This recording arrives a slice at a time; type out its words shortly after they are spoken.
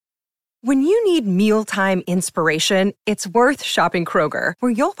When you need mealtime inspiration, it's worth shopping Kroger,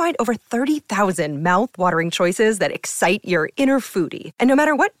 where you'll find over 30,000 mouth-watering choices that excite your inner foodie. And no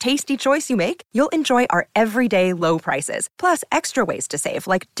matter what tasty choice you make, you'll enjoy our everyday low prices, plus extra ways to save,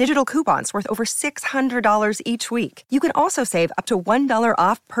 like digital coupons worth over $600 each week. You can also save up to $1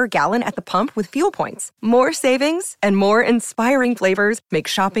 off per gallon at the pump with fuel points. More savings and more inspiring flavors make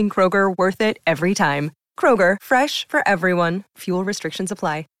shopping Kroger worth it every time. Kroger, fresh for everyone. Fuel restrictions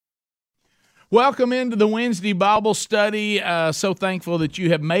apply. Welcome into the Wednesday Bible study. So thankful that you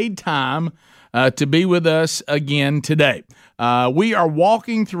have made time to be with us again today. We are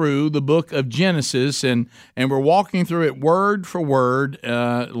walking through the book of Genesis, and we're walking through it word for word,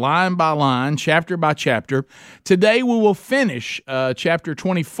 line by line, chapter by chapter. Today we will finish chapter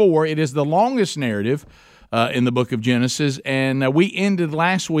 24. It is the longest narrative in the book of Genesis, and we ended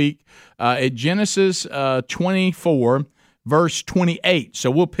last week at Genesis 24, verse 28. So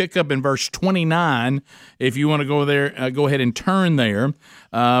we'll pick up in verse 29. If you want to go there, go ahead and turn there.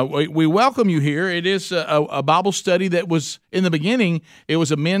 We welcome you here. It is a Bible study that was, in the beginning, it was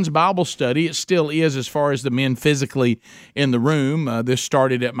a men's Bible study. It still is as far as the men physically in the room. This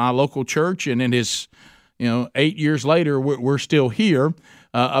started at my local church, and it is, 8 years later, we're still here.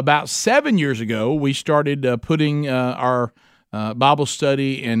 About 7 years ago, we started putting our Bible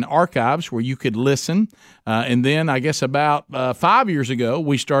study in archives where you could listen. And then I guess about 5 years ago,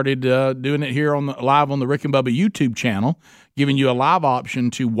 we started doing it here live on the Rick and Bubba YouTube channel, giving you a live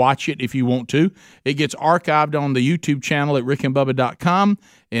option to watch it if you want to. It gets archived on the YouTube channel at rickandbubba.com,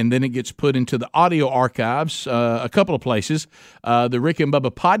 and then it gets put into the audio archives a couple of places. The Rick and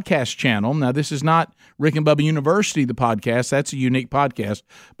Bubba podcast channel. Now, this is not Rick and Bubba University, the podcast. That's a unique podcast.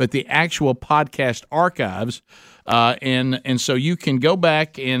 But the actual podcast archives. And so you can go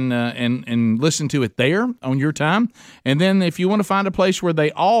back and listen to it there on your time. And then if you want to find a place where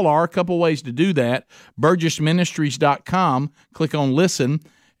they all are, a couple ways to do that. BurgessMinistries.com, click on Listen,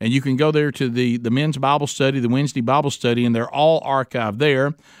 and you can go there to the men's Bible study, the Wednesday Bible study, and they're all archived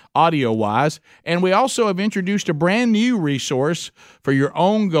there, audio-wise. And we also have introduced a brand new resource for your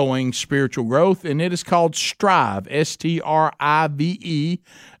ongoing spiritual growth, and it is called Strive, S-T-R-I-V-E,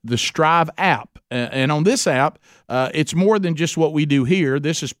 the Strive app. And on this app, it's more than just what we do here.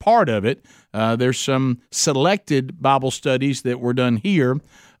 This is part of it. There's some selected Bible studies that were done here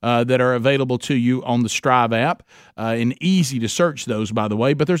that are available to you on the Strive app, and easy to search those, by the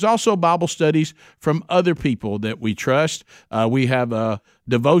way. But there's also Bible studies from other people that we trust. We have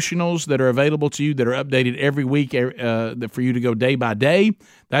devotionals that are available to you that are updated every week for you to go day by day.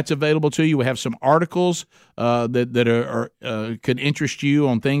 That's available to you. We have some articles that could interest you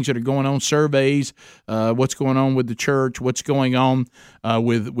on things that are going on, surveys, what's going on with the church, what's going on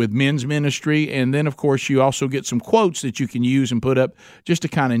with men's ministry, and then of course you also get some quotes that you can use and put up just to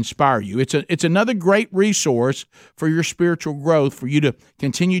kind of inspire you. It's another great resource for your spiritual growth, for you to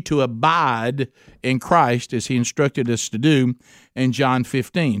continue to abide in Christ as He instructed us to do in John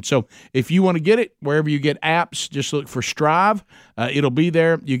 15. So if you want to get it, wherever you get apps, just look for Strive. It'll be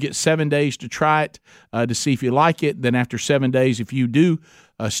there. You get 7 days to try it to see if you like it. Then after 7 days, if you do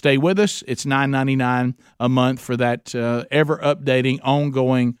stay with us, it's $9.99 a month for that ever-updating,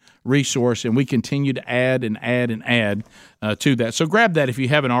 ongoing resource, and we continue to add and add and add to that. So grab that if you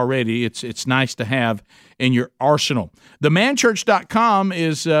haven't already. It's nice to have in your arsenal. TheManChurch.com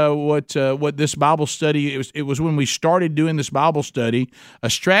is what this Bible study, it was when we started doing this Bible study, a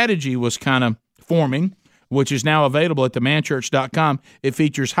strategy was kind of forming, which is now available at themanchurch.com. It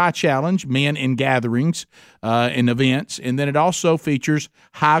features High Challenge, men in gatherings and events, and then it also features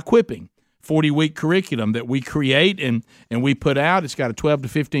High Equipping, 40-week curriculum that we create and we put out. It's got a 12 to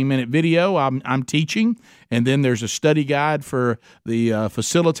 15-minute video I'm teaching, and then there's a study guide for the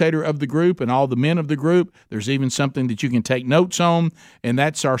facilitator of the group and all the men of the group. There's even something that you can take notes on, and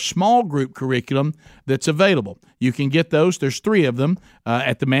that's our small group curriculum that's available. You can get those. There's 3 of them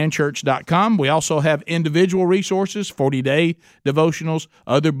at themanchurch.com. We also have individual resources, 40-day devotionals,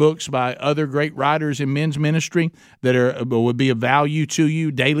 other books by other great writers in men's ministry that would be of value to you,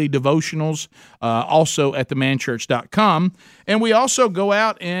 daily devotionals, also at themanchurch.com. And we also go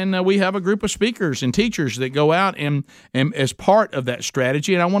out and we have a group of speakers and teachers that go out and as part of that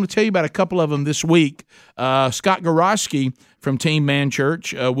strategy. And I want to tell you about a couple of them this week. Scott Gorosky from Team Man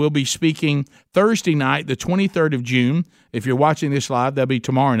Church will be speaking Thursday night, the 23rd of June. If you're watching this live, that'll be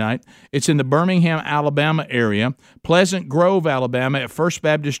tomorrow night. It's in the Birmingham, Alabama area, Pleasant Grove, Alabama, at First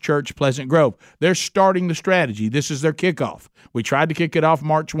Baptist Church, Pleasant Grove. They're starting the strategy. This is their kickoff. We tried to kick it off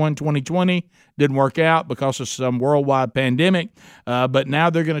March 1, 2020. Didn't work out because of some worldwide pandemic, but now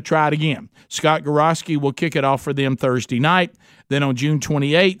they're going to try it again. Scott Gorosky will kick it off for them Thursday night. Then on June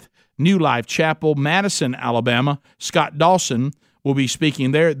 28th, New Life Chapel, Madison, Alabama. Scott Dawson will be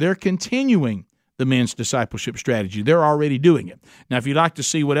speaking there. They're continuing the men's discipleship strategy. They're already doing it. Now, if you'd like to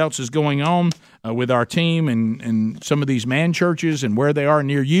see what else is going on with our team and some of these man churches and where they are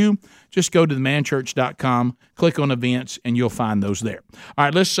near you, just go to themanchurch.com, click on events, and you'll find those there. All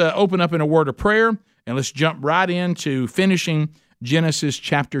right, let's open up in a word of prayer, and let's jump right into finishing Genesis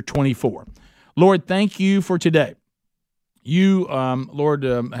chapter 24. Lord, thank you for today. You, Lord,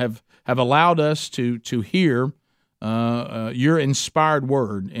 have allowed us to hear your inspired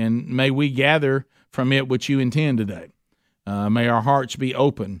word, and may we gather from it what you intend today. May our hearts be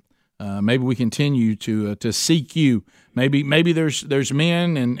open. Maybe we continue to seek you. Maybe there's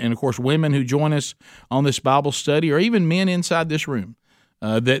men and of course women who join us on this Bible study, or even men inside this room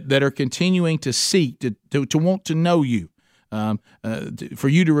that are continuing to seek to want to know you, for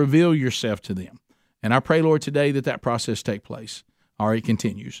you to reveal yourself to them. And I pray, Lord, today that process take place, or it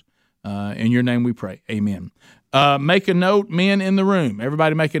continues. In your name we pray. Amen. Make a note, men in the room.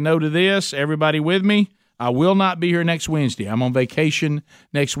 Everybody make a note of this. Everybody with me? I will not be here next Wednesday. I'm on vacation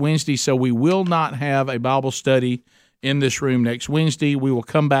next Wednesday, so we will not have a Bible study in this room next Wednesday. We will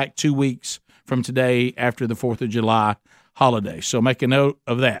come back 2 weeks from today after the 4th of July holiday. So make a note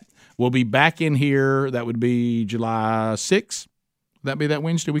of that. We'll be back in here. That would be July 6th. Would that be that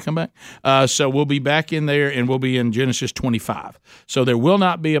Wednesday we come back? So we'll be back in there, and we'll be in Genesis 25. So there will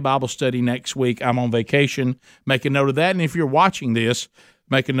not be a Bible study next week. I'm on vacation. Make a note of that. And if you're watching this,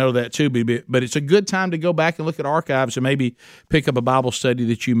 make a note of that too. But it's a good time to go back and look at archives and maybe pick up a Bible study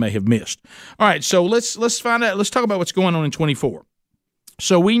that you may have missed. All right, so let's find out. Let's talk about what's going on in 24.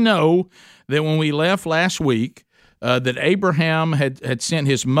 So we know that when we left last week, that Abraham had sent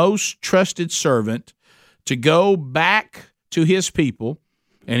his most trusted servant to go back to his people,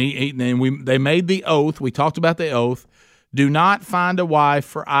 and they made the oath. We talked about the oath. Do not find a wife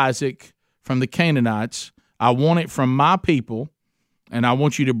for Isaac from the Canaanites. I want it from my people, and I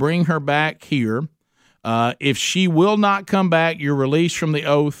want you to bring her back here. If she will not come back, you're released from the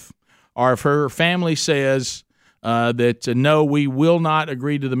oath. Or if her family says that no, we will not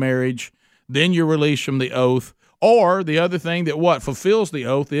agree to the marriage, then you're released from the oath. Or the other thing that fulfills the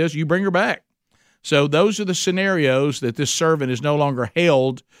oath is you bring her back. So those are the scenarios that this servant is no longer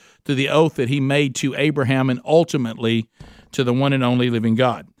held to the oath that he made to Abraham and ultimately to the one and only living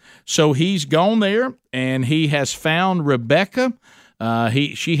God. So he's gone there, and he has found Rebekah.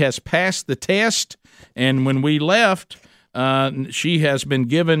 She has passed the test, and when we left, she has been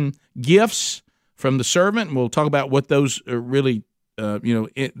given gifts from the servant. We'll talk about what those really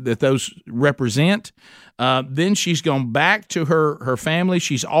that those represent. Then she's gone back to her family.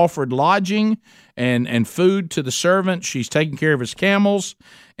 She's offered lodging and food to the servant. She's taken care of his camels.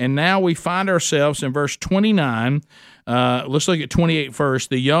 And now we find ourselves in verse 29. Let's look at 28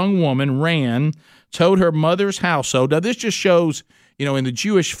 first. The young woman ran, told her mother's household. Now, this just shows, in the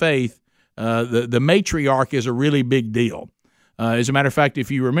Jewish faith, the matriarch is a really big deal. As a matter of fact,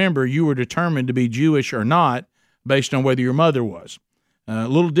 if you remember, you were determined to be Jewish or not based on whether your mother was. A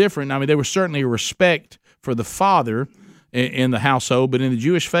little different. I mean, there was certainly a respect for the father in the household, but in the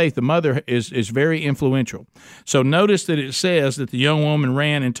Jewish faith, the mother is very influential. So notice that it says that the young woman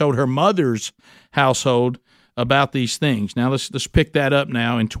ran and told her mother's household about these things. Now, let's pick that up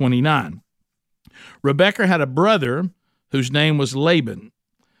now in 29. Rebekah had a brother whose name was Laban,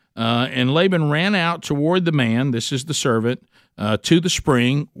 and Laban ran out toward the man, this is the servant, to the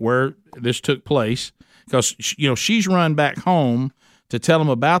spring where this took place, because she's run back home to tell him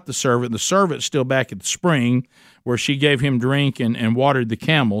about the servant. The servant's still back at the spring where she gave him drink and watered the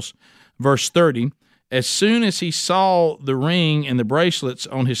camels. Verse 30, as soon as he saw the ring and the bracelets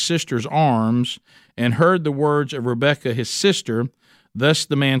on his sister's arms and heard the words of Rebekah his sister, thus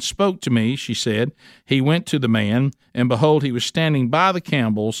the man spoke to me, she said, he went to the man, and behold, he was standing by the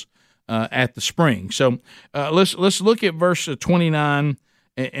camels at the spring. So let's look at verse 29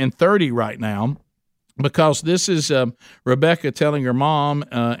 and 30 right now, because this is Rebekah telling her mom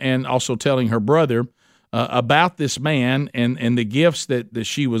and also telling her brother about this man and the gifts that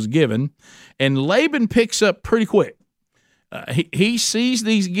she was given. And Laban picks up pretty quick. He sees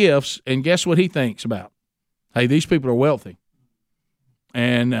these gifts, and guess what he thinks about? Hey, these people are wealthy.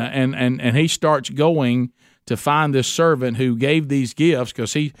 And he starts going to find this servant who gave these gifts,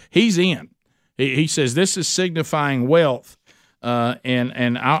 because he's in. He says, this is signifying wealth.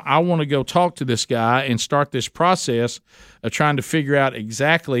 And I want to go talk to this guy and start this process of trying to figure out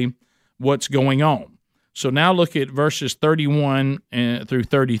exactly what's going on. So now look at verses 31 through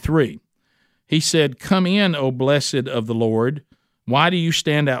 33. He said, come in, O blessed of the Lord. Why do you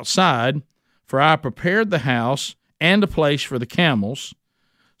stand outside? For I prepared the house and a place for the camels.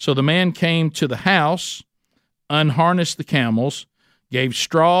 So the man came to the house, unharnessed the camels, gave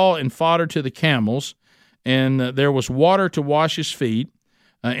straw and fodder to the camels, and there was water to wash his feet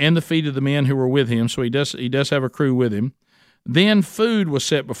and the feet of the men who were with him. So he does have a crew with him. Then food was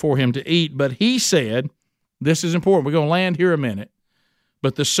set before him to eat, but he said, this is important, we're going to land here a minute,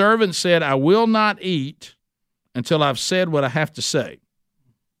 but the servant said, I will not eat until I've said what I have to say.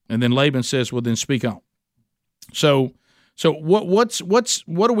 And then Laban says, well, then speak on. So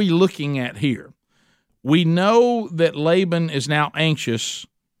what are we looking at here? We know that Laban is now anxious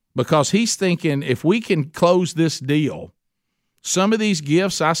because he's thinking, if we can close this deal, some of these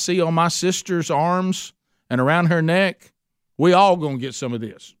gifts I see on my sister's arms and around her neck, we all going to get some of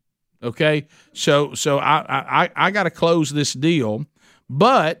this. Okay? So I got to close this deal.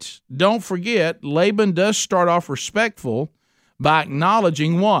 But don't forget, Laban does start off respectful by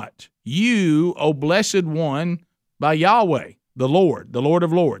acknowledging what? You, O blessed one, by Yahweh, the Lord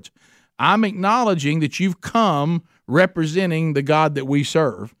of Lords. I'm acknowledging that you've come representing the God that we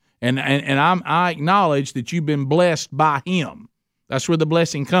serve, and I acknowledge that you've been blessed by Him. That's where the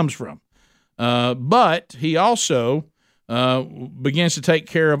blessing comes from. But he also begins to take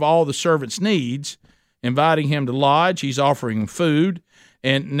care of all the servant's needs, inviting him to lodge. He's offering him food.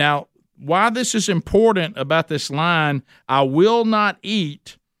 And now, why this is important about this line, I will not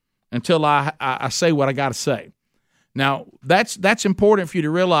eat until I say what I got to say. Now, that's important for you to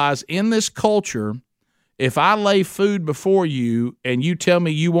realize. In this culture, if I lay food before you and you tell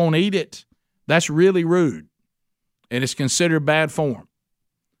me you won't eat it, that's really rude, and it's considered bad form.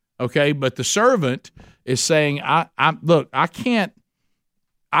 Okay, but the servant is saying, look, I can't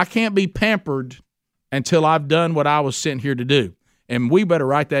be pampered until I've done what I was sent here to do, and we better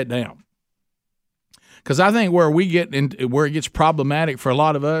write that down. Because I think where it gets problematic for a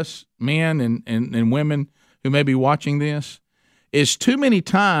lot of us, men and women who may be watching this, is too many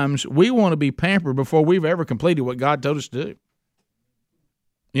times we want to be pampered before we've ever completed what God told us to do.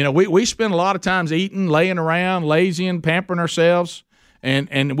 You know, we spend a lot of times eating, laying around, lazying, pampering ourselves,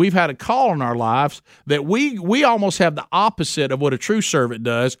 and we've had a call in our lives that we almost have the opposite of what a true servant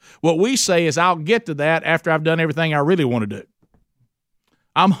does. What we say is, I'll get to that after I've done everything I really want to do.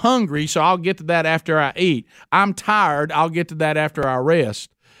 I'm hungry, so I'll get to that after I eat. I'm tired, I'll get to that after I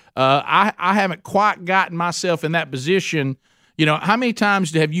rest. I haven't quite gotten myself in that position. You know, how many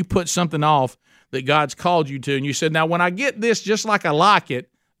times have you put something off that God's called you to, and you said, now when I get this just like I like it,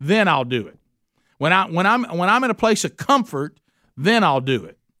 then I'll do it. When I'm in a place of comfort, then I'll do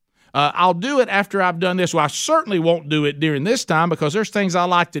it. I'll do it after I've done this. Well, I certainly won't do it during this time because there's things I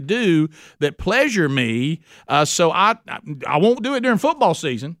like to do that pleasure me. So I won't do it during football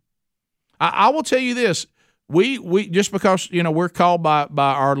season. I will tell you this: we just because we're called by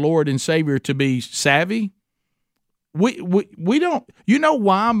our Lord and Savior to be savvy. We don't. You know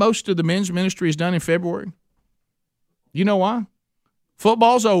why most of the men's ministry is done in February? You know why?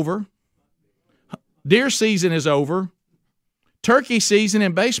 Football's over. Deer season is over. Turkey season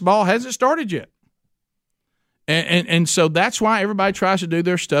in baseball hasn't started yet. And so that's why everybody tries to do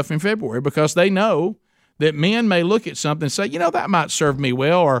their stuff in February, because they know that men may look at something and say, that might serve me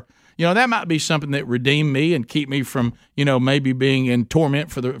well, or, that might be something that redeem me and keep me from, maybe being in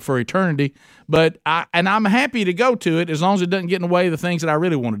torment for eternity. But I'm happy to go to it as long as it doesn't get in the way of the things that I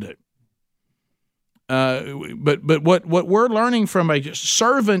really want to do. But what we're learning from a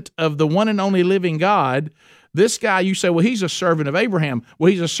servant of the one and only living God, this guy, you say, well, he's a servant of Abraham.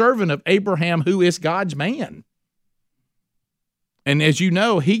 Well, he's a servant of Abraham who is God's man. And as you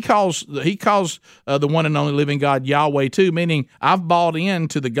know, he calls the one and only living God Yahweh too, meaning I've bought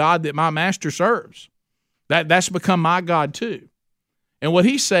into the God that my master serves. That's become my God too. And what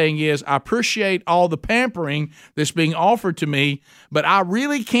he's saying is, I appreciate all the pampering that's being offered to me, but I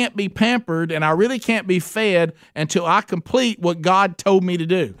really can't be pampered and I really can't be fed until I complete what God told me to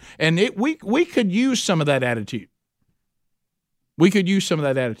do. And we could use some of that attitude. We could use some of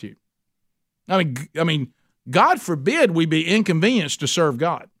that attitude. I mean, God forbid we be inconvenienced to serve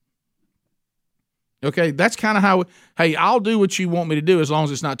God. Okay, that's kind of how, hey, I'll do what you want me to do as long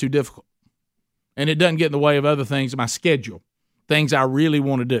as it's not too difficult. And it doesn't get in the way of other things in my schedule. Things I really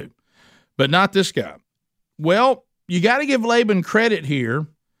want to do, but not this guy. Well, you got to give Laban credit here,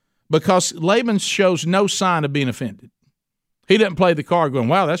 because Laban shows no sign of being offended. He doesn't play the card going,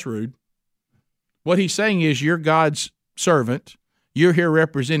 wow, that's rude. What he's saying is, you're God's servant. You're here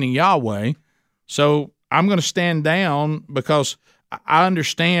representing Yahweh. So I'm going to stand down because I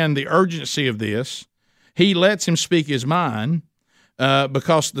understand the urgency of this. He lets him speak his mind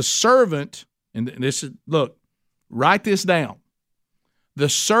because the servant, and this is, look, write this down. The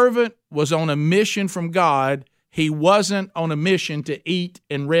servant was on a mission from God. he wasn't on a mission to eat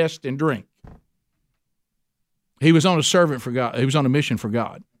and rest and drink. He was on a servant for God. He was on a mission for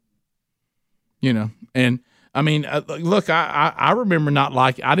God. And I mean, look, I remember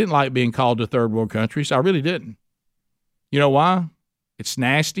I didn't like being called to third world countries. I really didn't. You know why? It's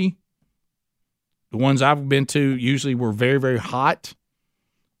nasty. The ones I've been to usually were very, very hot.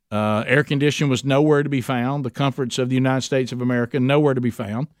 Air conditioning was nowhere to be found. The comforts of the United States of America, nowhere to be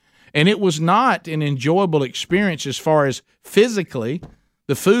found. And it was not an enjoyable experience as far as physically.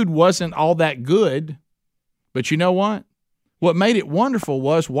 The food wasn't all that good. But you know what? What made it wonderful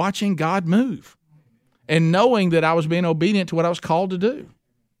was watching God move and knowing that I was being obedient to what I was called to do.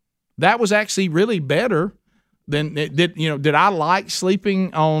 That was actually really better than did I like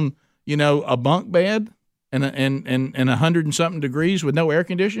sleeping on, a bunk bed and 100 and something degrees with no air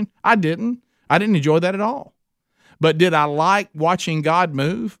conditioning? I didn't enjoy that at all. But did I like watching God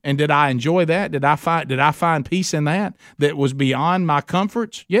move? And did I enjoy that? Did I find peace in that was beyond my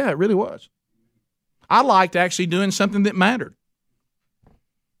comforts? Yeah, it really was. I liked actually doing something that mattered.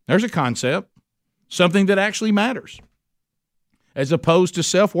 There's a concept, something that actually matters, as opposed to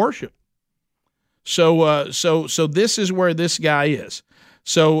self-worship. So this is where this guy is.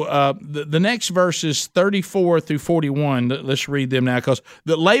 So the next verses 34 through 41. Let's read them now, because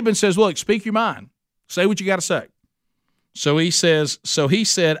Laban says, "Look, speak your mind. Say what you got to say." So he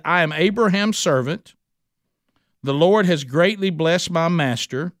said, "I am Abraham's servant. The Lord has greatly blessed my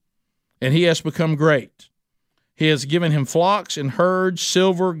master, and he has become great. He has given him flocks and herds,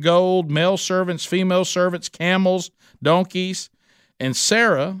 silver, gold, male servants, female servants, camels, donkeys. And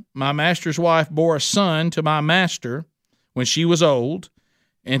Sarah, my master's wife, bore a son to my master when she was old,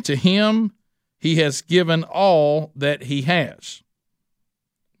 and to him he has given all that he has.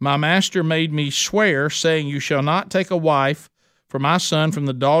 My master made me swear, saying, 'You shall not take a wife for my son from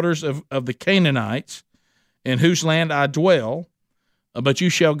the daughters of the Canaanites, in whose land I dwell, but you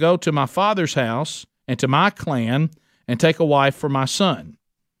shall go to my father's house and to my clan and take a wife for my son.'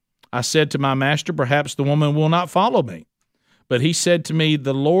 I said to my master, 'Perhaps the woman will not follow me.' But he said to me,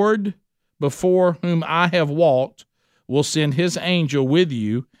 'The Lord before whom I have walked will send his angel with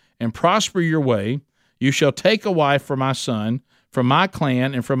you and prosper your way. You shall take a wife for my son, from my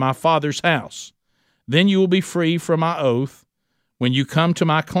clan, and from my father's house. Then you will be free from my oath when you come to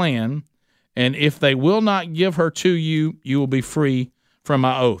my clan, and if they will not give her to you, you will be free from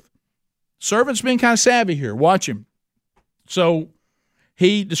my oath.'" Servant's being kind of savvy here. Watch him. So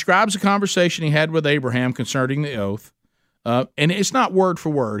he describes a conversation he had with Abraham concerning the oath, and it's not word for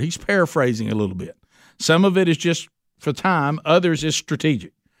word. He's paraphrasing a little bit. Some of it is just for time. Others is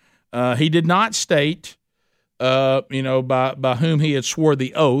strategic. He did not state, by whom he had swore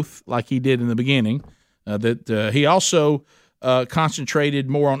the oath, like he did in the beginning. That he also concentrated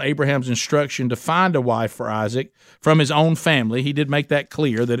more on Abraham's instruction to find a wife for Isaac from his own family. He did make that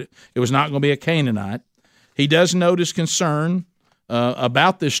clear that it was not going to be a Canaanite. He does note his concern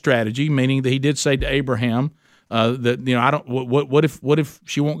about this strategy, meaning that he did say to Abraham that I don't. What if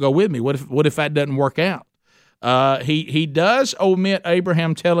she won't go with me? What if that doesn't work out? He does omit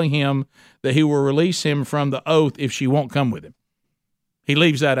Abraham telling him that he will release him from the oath if she won't come with him. He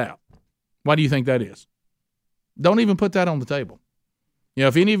leaves that out. Why do you think that is? Don't even put that on the table.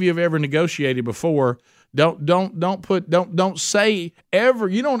 If any of you have ever negotiated before, don't say ever.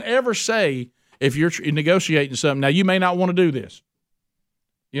 You don't ever say if you're negotiating something. Now you may not want to do this.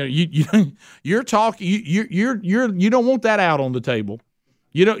 You're talking. You don't want that out on the table.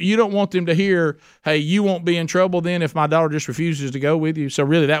 You don't want them to hear, "Hey, you won't be in trouble then if my daughter just refuses to go with you." So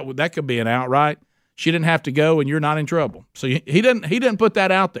really, that could be an out, right? She didn't have to go, and you're not in trouble. So he didn't put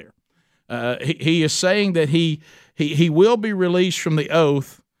that out there. He is saying that he will be released from the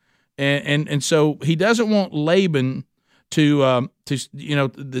oath, and so he doesn't want Laban to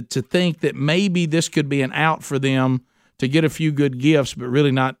think that maybe this could be an out for them to get a few good gifts, but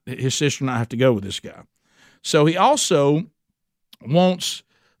really not his sister not have to go with this guy. So he also wants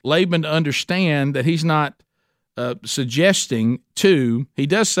Laban to understand that he's not suggesting to. He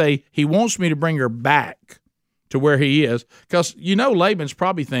does say he wants me to bring her back to where he is, because Laban's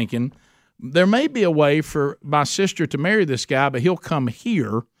probably thinking there may be a way for my sister to marry this guy, but he'll come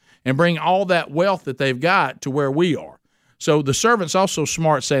here and bring all that wealth that they've got to where we are. So the servant's also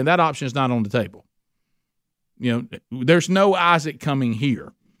smart, saying that option is not on the table. There's no Isaac coming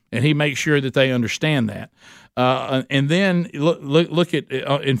here, and he makes sure that they understand that. And then look at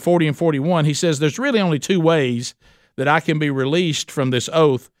in 40 and 41, he says there's really only two ways that I can be released from this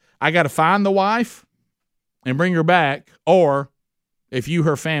oath. I got to find the wife and bring her back, or if you,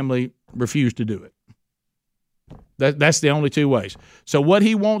 her family, refuse to do it. That's the only two ways. So what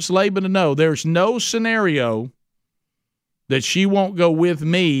he wants Laban to know, there's no scenario that she won't go with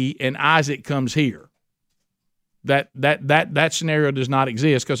me and Isaac comes here. That scenario does not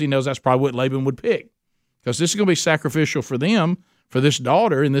exist because he knows that's probably what Laban would pick. Because this is going to be sacrificial for them, for this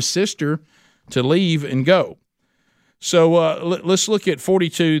daughter and this sister to leave and go. So let's look at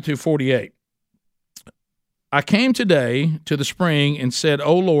 42 through 48. I came today to the spring and said,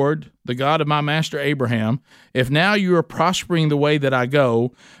 O Lord, the God of my master Abraham, if now you are prospering the way that I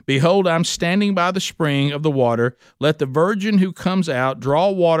go, behold, I'm standing by the spring of the water. Let the virgin who comes out draw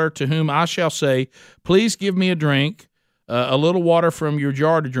water, to whom I shall say, please give me a drink, a little water from your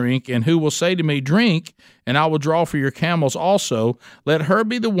jar to drink, and who will say to me, drink, and I will draw for your camels also. Let her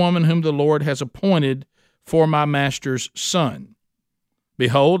be the woman whom the Lord has appointed for my master's son.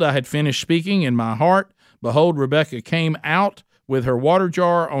 Behold, I had finished speaking in my heart. Behold, Rebekah came out with her water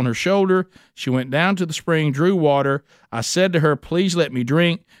jar on her shoulder. She went down to the spring, drew water. I said to her, please let me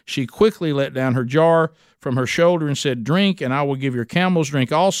drink. She quickly let down her jar from her shoulder and said, drink, and I will give your camels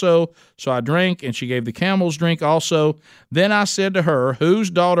drink also. So I drank, and she gave the camels drink also. Then I said to her, whose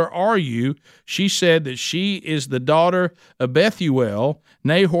daughter are you? She said that she is the daughter of Bethuel,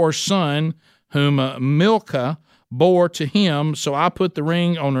 Nahor's son, whom Milcah bore to him. So I put the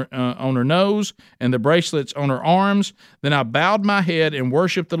ring on her nose and the bracelets on her arms. Then I bowed my head and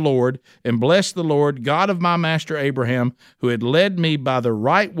worshipped the Lord and blessed the Lord, God of my master Abraham, who had led me by the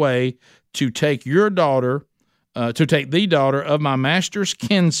right way to take your daughter, to take the daughter of my master's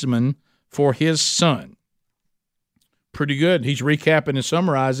kinsman for his son. Pretty good. He's recapping and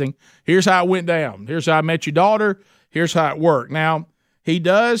summarizing. Here's how it went down. Here's how I met your daughter. Here's how it worked. Now, he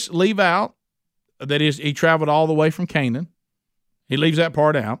does leave out that is, he traveled all the way from Canaan. He leaves that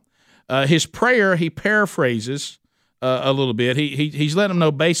part out. His prayer, he paraphrases a little bit. He's letting them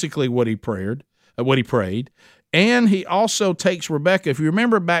know basically what he prayed, and he also takes Rebekah. If you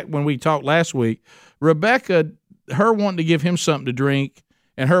remember back when we talked last week, Rebekah, her wanting to give him something to drink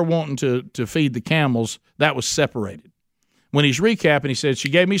and her wanting to feed the camels, that was separated. When he's recapping, he said, she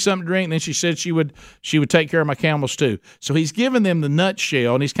gave me something to drink, and then she said she would take care of my camels too. So he's giving them the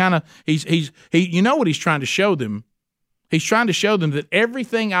nutshell, and he you know what he's trying to show them? He's trying to show them that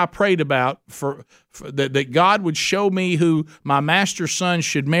everything I prayed about for that God would show me who my master's son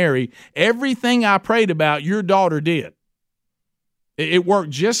should marry, everything I prayed about, your daughter did. It worked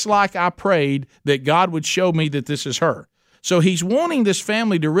just like I prayed that God would show me that this is her. So he's wanting this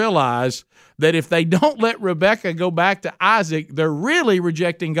family to realize that if they don't let Rebekah go back to Isaac, they're really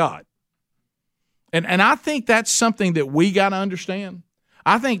rejecting God. And I think that's something that we got to understand.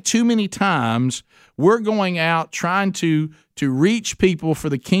 I think too many times we're going out trying to reach people for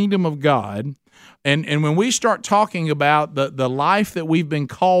the kingdom of God, and when we start talking about the life that we've been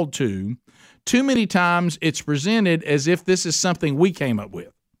called to, too many times it's presented as if this is something we came up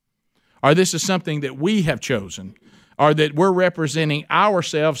with, or this is something that we have chosen, or that we're representing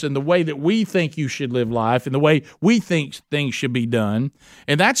ourselves in the way that we think you should live life and the way we think things should be done.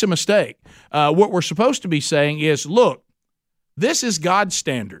 And that's a mistake. What we're supposed to be saying is, look, this is God's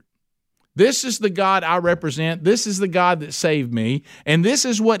standard. This is the God I represent. This is the God that saved me. And this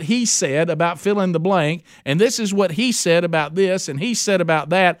is what he said about fill in the blank. And this is what he said about this. And he said about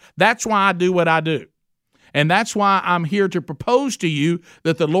that. That's why I do what I do. And that's why I'm here to propose to you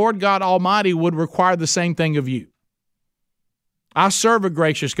that the Lord God Almighty would require the same thing of you. I serve a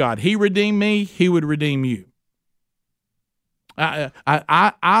gracious God. He redeemed me. He would redeem you.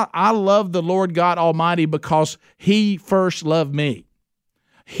 I love the Lord God Almighty because he first loved me.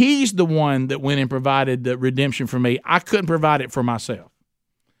 He's the one that went and provided the redemption for me. I couldn't provide it for myself.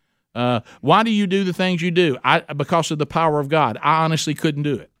 Why do you do the things you do? Because of the power of God. I honestly couldn't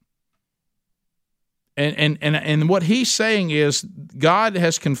do it. And what he's saying is God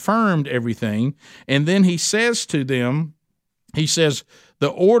has confirmed everything, and then he says to them, he says the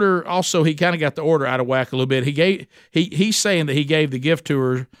order also, he kind of got the order out of whack a little bit. He's saying that he gave the gifts to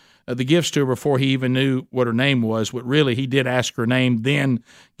her before he even knew what her name was. But really, he did ask her name, then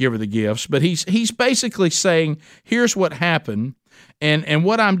give her the gifts. But he's basically saying, here's what happened, and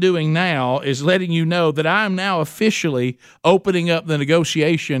what I'm doing now is letting you know that I am now officially opening up the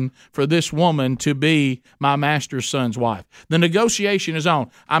negotiation for this woman to be my master's son's wife. The negotiation is on.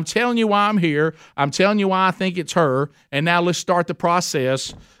 I'm telling you why I'm here. I'm telling you why I think it's her. And now let's start the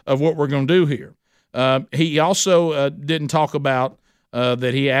process of what we're going to do here. He also didn't talk about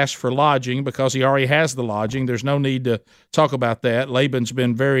that he asked for lodging because he already has the lodging. There's no need to talk about that. Laban's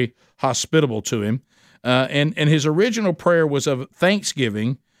been very hospitable to him. And his original prayer was of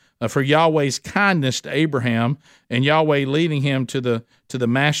thanksgiving for Yahweh's kindness to Abraham and Yahweh leading him to the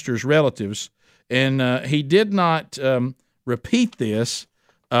master's relatives. And he did not repeat this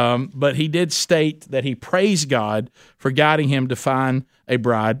But he did state that he praised God for guiding him to find a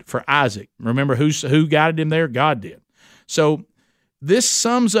bride for Isaac. Remember who guided him there? God did. So this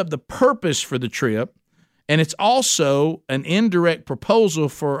sums up the purpose for the trip, and it's also an indirect proposal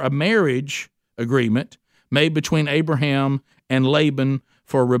for a marriage agreement made between Abraham and Laban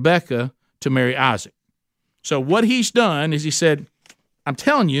for Rebekah to marry Isaac. So what he's done is he said, I'm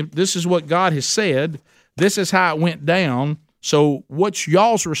telling you, this is what God has said. This is how it went down. So what's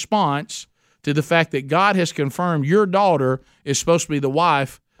y'all's response to the fact that God has confirmed your daughter is supposed to be the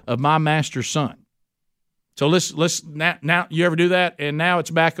wife of my master's son? So let's now you ever do that? And now it's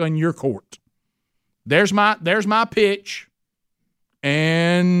back on your court. There's my pitch,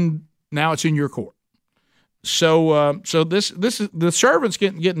 and now it's in your court. So this is the servant's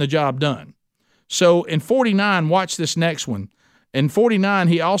getting the job done. So in 49, watch this next one. In 49,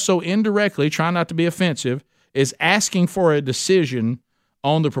 he also indirectly, trying not to be offensive, is asking for a decision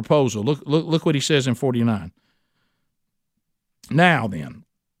on the proposal. Look what he says in 49. Now then,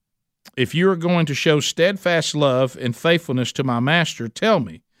 if you are going to show steadfast love and faithfulness to my master, tell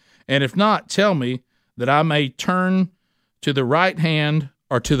me. And if not, tell me that I may turn to the right hand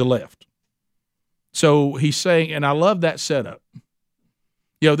or to the left. So he's saying, and I love that setup.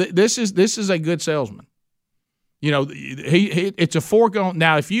 This is a good salesman. It's a foregone.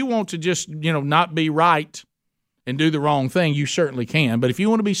 Now, if you want to just, not be right and do the wrong thing, you certainly can. But if you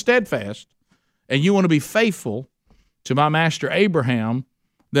want to be steadfast and you want to be faithful to my master Abraham,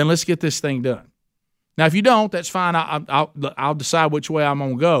 then let's get this thing done. Now, if you don't, that's fine. I'll decide which way I'm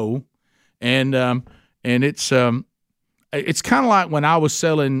going to go, and it's kind of like when I was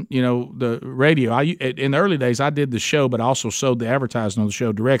selling, the radio. In the early days, I did the show, but I also sold the advertising on the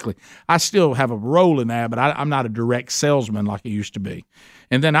show directly. I still have a role in that, but I'm not a direct salesman like I used to be.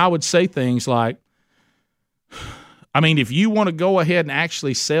 And then I would say things like, if you want to go ahead and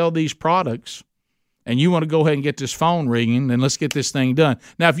actually sell these products, and you want to go ahead and get this phone ringing, then let's get this thing done.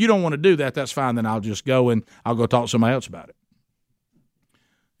 Now, if you don't want to do that, that's fine. Then I'll just go and I'll go talk to somebody else about it.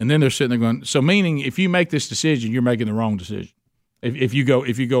 And then they're sitting there going, so meaning if you make this decision, you're making the wrong decision. If you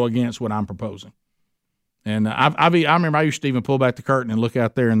go against what I'm proposing. And I remember I used to even pull back the curtain and look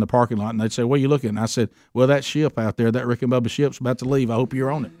out there in the parking lot, and they'd say, "What are you looking?" And I said, "Well, that ship out there, that Rick and Bubba ship's about to leave. I hope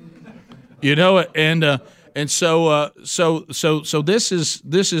you're on it." And so this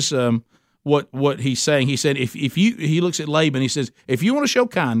is what he's saying. He said, he looks at Laban, he says, if you want to show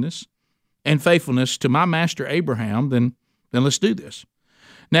kindness and faithfulness to my master Abraham, then let's do this.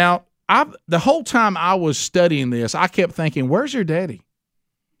 Now, the whole time I was studying this, I kept thinking, where's your daddy?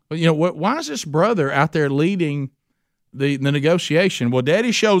 Why is this brother out there leading the negotiation? Well,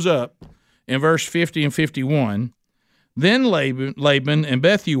 daddy shows up in verse 50 and 51. Then Laban and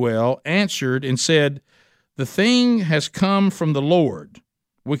Bethuel answered and said, the thing has come from the Lord.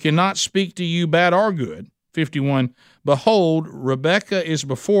 We cannot speak to you bad or good. 51, behold, Rebekah is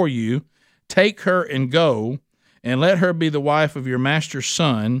before you. Take her and go, and let her be the wife of your master's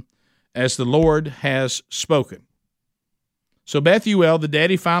son, as the Lord has spoken. So Bethuel, the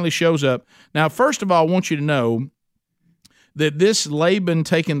daddy, finally shows up. Now, first of all, I want you to know that this Laban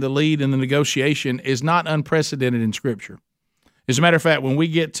taking the lead in the negotiation is not unprecedented in Scripture. As a matter of fact, when we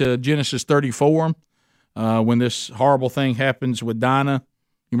get to Genesis 34, when this horrible thing happens with Dinah,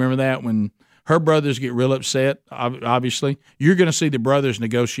 you remember that? When her brothers get real upset, obviously, you're going to see the brothers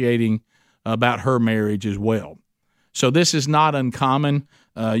negotiating about her marriage as well. So this is not uncommon.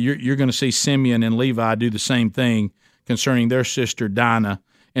 You're going to see Simeon and Levi do the same thing concerning their sister Dinah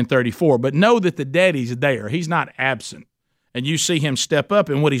in 34. But know that the daddy's there. He's not absent. And you see him step up,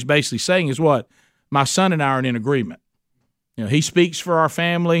 and what he's basically saying is what? My son and I are in agreement. He speaks for our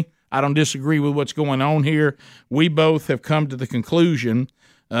family. I don't disagree with what's going on here. We both have come to the conclusion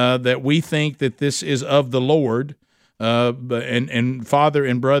that we think that this is of the Lord, and father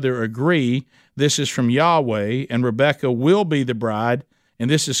and brother agree this is from Yahweh, and Rebekah will be the bride, and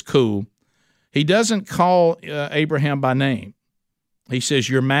this is cool. He doesn't call Abraham by name. He says,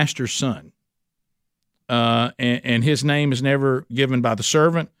 your master's son. And his name is never given by the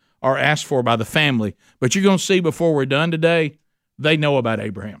servant or asked for by the family. But you're going to see before we're done today, they know about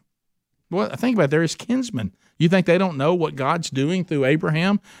Abraham. Well, I think about it, they're his kinsmen. You think they don't know what God's doing through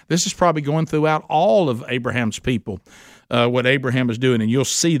Abraham? This is probably going throughout all of Abraham's people, what Abraham is doing, and you'll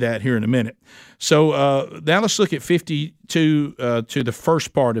see that here in a minute. So now let's look at 52 to the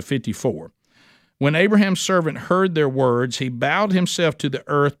first part of 54. When Abraham's servant heard their words, he bowed himself to the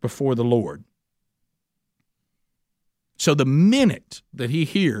earth before the Lord. So the minute that he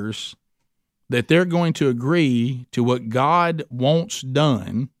hears that they're going to agree to what God wants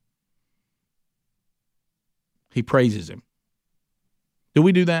done, he praises him. Do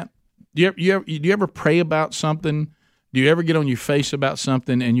we do that? Do you ever pray about something? Do you ever get on your face about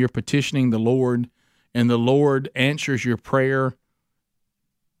something and you're petitioning the Lord and the Lord answers your prayer?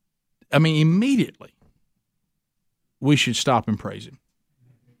 I mean, immediately we should stop and praise Him.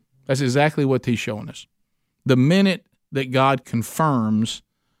 That's exactly what He's showing us. The minute that God confirms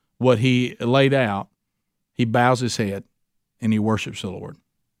what He laid out, He bows His head and He worships the Lord.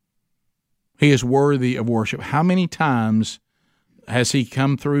 He is worthy of worship. How many times has He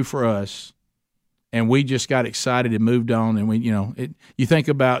come through for us and we just got excited and moved on? And you think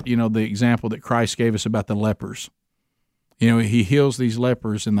about, the example that Christ gave us about the lepers. He heals these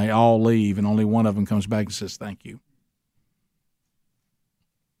lepers and they all leave and only one of them comes back and says, thank you.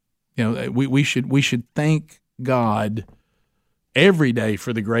 We should thank God every day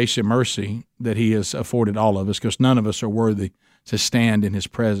for the grace and mercy that He has afforded all of us, because none of us are worthy to stand in His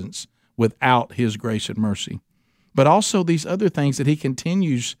presence without His grace and mercy. But also these other things that He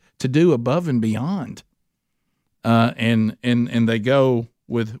continues to do above and beyond, and they go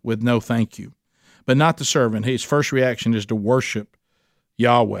with no thank you. But not the servant. His first reaction is to worship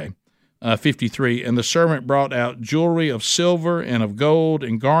Yahweh. 53, and the servant brought out jewelry of silver and of gold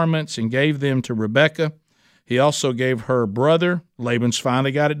and garments and gave them to Rebekah. He also gave her brother. Laban's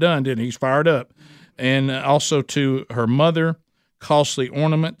finally got it done, didn't he? He's fired up. And also to her mother, costly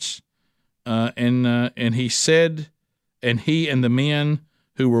ornaments. And he said, and he and the men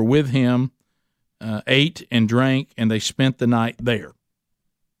who were with him ate and drank, and they spent the night there.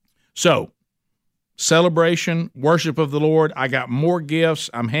 So, celebration, worship of the Lord. I got more gifts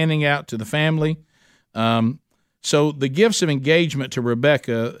I'm handing out to the family. So the gifts of engagement to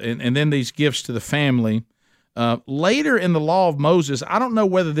Rebekah and then these gifts to the family. Later in the law of Moses, I don't know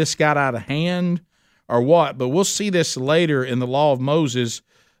whether this got out of hand or what, but we'll see this later in the law of Moses.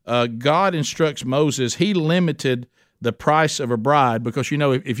 God instructs Moses, he limited the price of a bride because,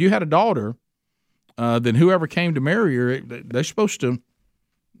 if you had a daughter, then whoever came to marry her, they're supposed to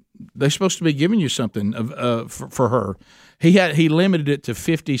be giving you something for her. He limited it to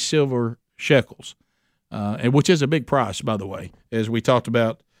 50 silver shekels, and which is a big price, by the way, as we talked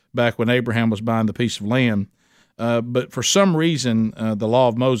about back when Abraham was buying the piece of land. But for some reason, the law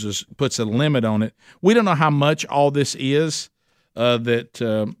of Moses puts a limit on it. We don't know how much all this is that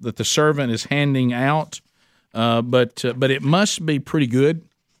the servant is handing out, but it must be pretty good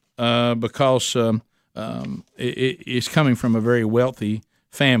because it is coming from a very wealthy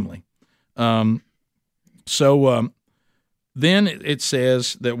family. So then it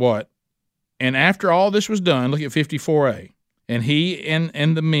says that what? And after all this was done, look at 54a, and he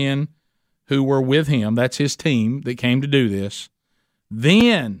and the men who were with him, that's his team that came to do this,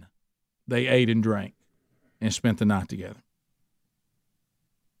 then they ate and drank and spent the night together.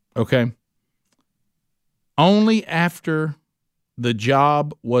 Okay? Only after the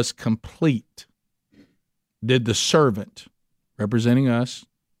job was complete did the servant, representing us,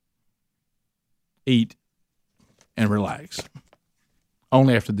 eat and relax.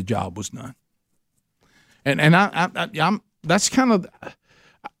 Only after the job was done. And I'm that's kind of,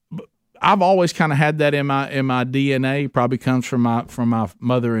 I've always kind of had that in my DNA. Probably comes from my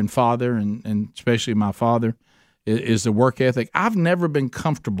mother and father, and especially my father, is the work ethic. I've never been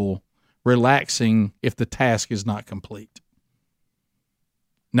comfortable relaxing if the task is not complete.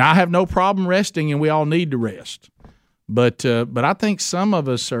 Now I have no problem resting, and we all need to rest. But I think some of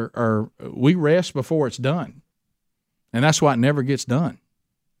us we rest before it's done, and that's why it never gets done.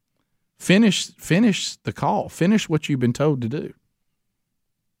 Finish the call. Finish what you've been told to do.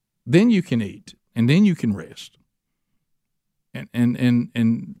 Then you can eat, and then you can rest.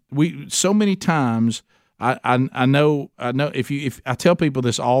 And we so many times I know if I tell people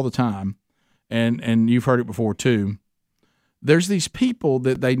this all the time, and you've heard it before too. There's these people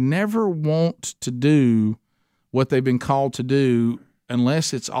that they never want to do what they've been called to do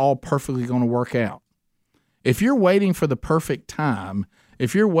unless it's all perfectly going to work out. If you're waiting for the perfect time,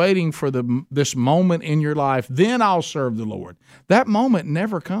 if you're waiting for this moment in your life, then I'll serve the Lord. That moment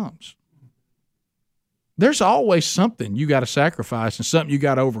never comes. There's always something you got to sacrifice and something you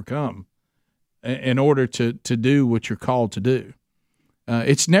got to overcome in order to do what you're called to do.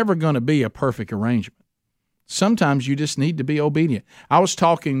 It's never going to be a perfect arrangement. Sometimes you just need to be obedient. I was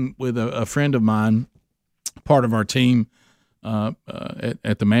talking with a friend of mine, part of our team at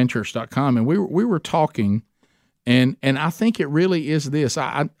themanchurch.com, and we were talking, and I think it really is this.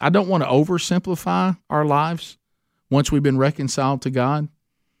 I don't want to oversimplify our lives once we've been reconciled to God,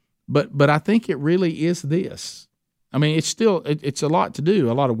 but I think it really is this. I mean, it's still it's a lot to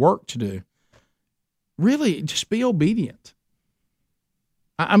do, a lot of work to do. Really, just be obedient.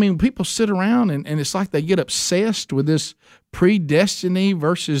 I mean, people sit around and it's like they get obsessed with this predestiny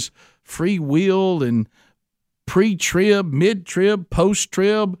versus free will and pre-trib, mid-trib,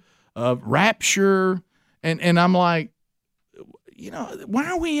 post-trib, rapture. And I'm like, why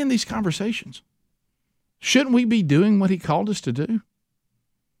are we in these conversations? Shouldn't we be doing what he called us to do?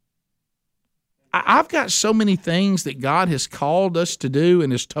 I've got so many things that God has called us to do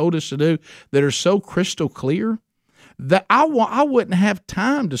and has told us to do that are so crystal clear that I wouldn't have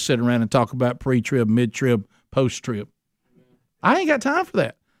time to sit around and talk about pre-trib, mid-trib, post-trib. I ain't got time for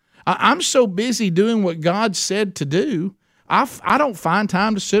that. I'm so busy doing what God said to do, I don't find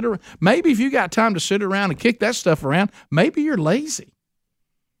time to sit around. Maybe if you got time to sit around and kick that stuff around, maybe you're lazy.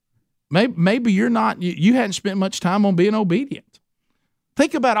 Maybe you're not. You hadn't spent much time on being obedient.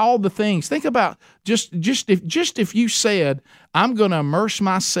 Think about all the things. Think about just if you said, I'm going to immerse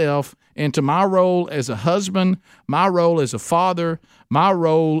myself into my role as a husband, my role as a father, my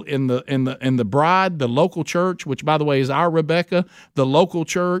role in the bride, the local church, which by the way is our Rebecca, the local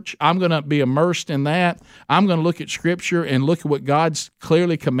church. I'm going to be immersed in that. I'm going to look at Scripture and look at what God's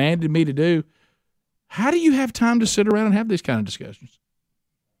clearly commanded me to do. How do you have time to sit around and have these kind of discussions?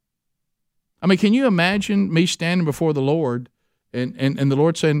 I mean, can you imagine me standing before the Lord and the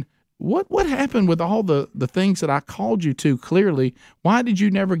Lord saying, What happened with all the things that I called you to clearly? Why did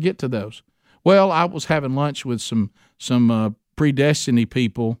you never get to those? Well, I was having lunch with some predestiny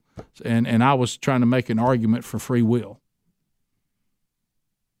people, and I was trying to make an argument for free will.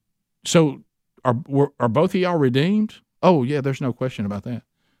 So are both of y'all redeemed? Oh, yeah, there's no question about that.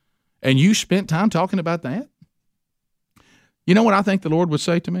 And you spent time talking about that? You know what I think the Lord would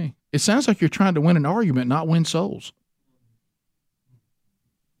say to me? It sounds like you're trying to win an argument, not win souls.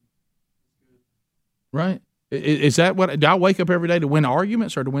 Right? Is that what? Do I wake up every day to win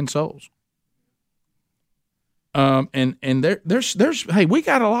arguments or to win souls? And there's hey, we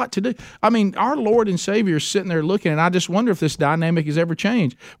got a lot to do. I mean, our Lord and Savior is sitting there looking, and I just wonder if this dynamic has ever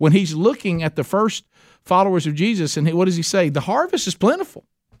changed. When he's looking at the first followers of Jesus, and what does he say? The harvest is plentiful,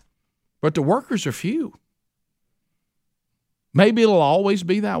 but the workers are few. Maybe it'll always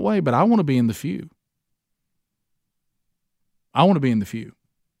be that way, but I want to be in the few. I want to be in the few.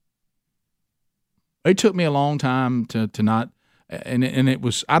 It took me a long time to not, and it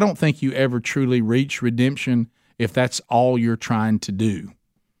was, I don't think you ever truly reach redemption if that's all you're trying to do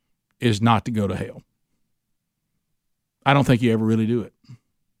is not to go to hell. I don't think you ever really do it.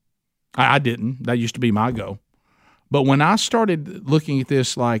 I didn't. That used to be my goal. But when I started looking at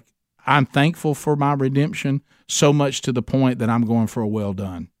this like, I'm thankful for my redemption so much to the point that I'm going for a well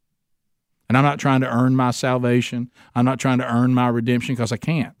done. And I'm not trying to earn my salvation. I'm not trying to earn my redemption because I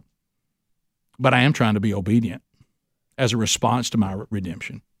can't. But I am trying to be obedient as a response to my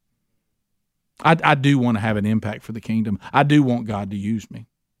redemption. I do want to have an impact for the kingdom. I do want God to use me.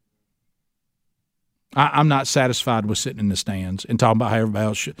 I'm not satisfied with sitting in the stands and talking about how everybody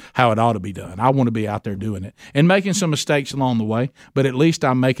else how it ought to be done. I want to be out there doing it and making some mistakes along the way, but at least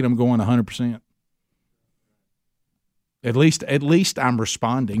I'm making them going 100%. At least I'm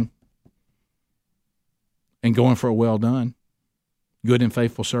responding and going for a well done, good and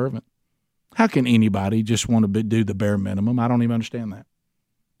faithful servant. How can anybody just want to do the bare minimum? I don't even understand that.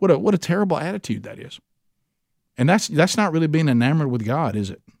 What a terrible attitude that is. And that's not really being enamored with God,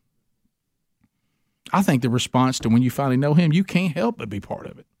 is it? I think the response to when you finally know him, you can't help but be part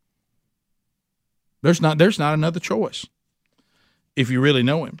of it. There's not another choice if you really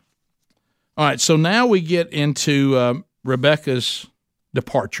know him. All right, so now we get into Rebekah's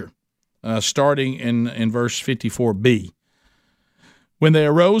departure, starting in verse 54b. When they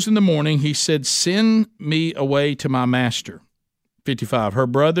arose in the morning, he said, "Send me away to my master." 55. Her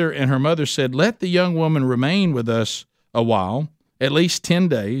brother and her mother said, "Let the young woman remain with us a while, at least 10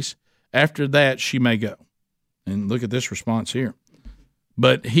 days. After that, she may go." And look at this response here.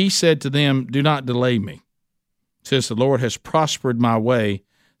 But he said to them, "Do not delay me. Since the Lord has prospered my way,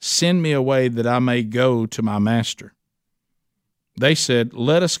 send me away that I may go to my master." They said,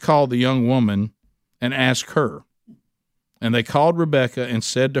 "Let us call the young woman and ask her." And they called Rebekah and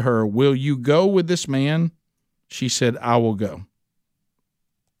said to her, "Will you go with this man?" She said, "I will go."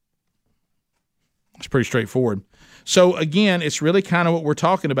 It's pretty straightforward. So again, it's really kind of what we're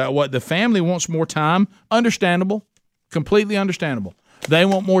talking about. What the family wants more time, understandable, completely understandable. They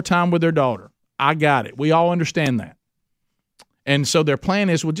want more time with their daughter. I got it. We all understand that. And so their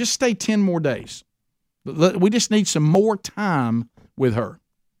plan is, well, just stay 10 more days. We just need some more time with her.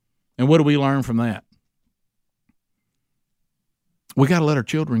 And what do we learn from that? We got to let our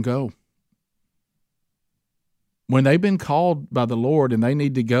children go. When they've been called by the Lord and they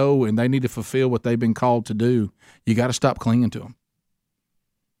need to go and they need to fulfill what they've been called to do, you got to stop clinging to them.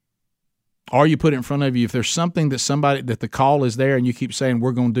 or you put it in front of you, if there's something that the call is there and you keep saying,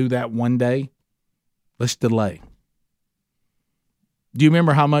 we're going to do that one day, let's delay. Do you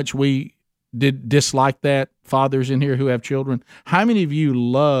remember how much we did dislike that, fathers in here who have children? How many of you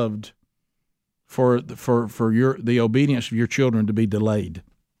loved for the obedience of your children to be delayed?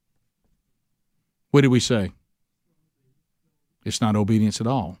 What did we say? It's not obedience at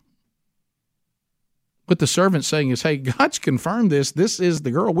all. What the servant's saying is, hey, God's confirmed this. This is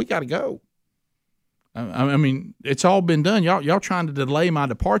the girl. We got to go. I mean, it's all been done. Y'all trying to delay my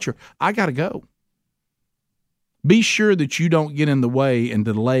departure. I got to go. Be sure that you don't get in the way and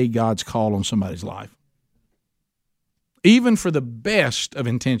delay God's call on somebody's life, even for the best of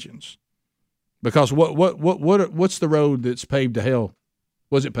intentions. Because what's the road that's paved to hell?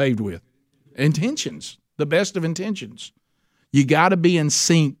 What's it paved with? Intentions, the best of intentions. You got to be in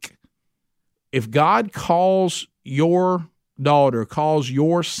sync. If God calls your daughter, calls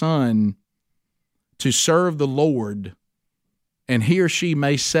your son to serve the Lord, and he or she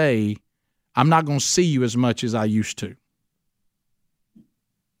may say, I'm not going to see you as much as I used to,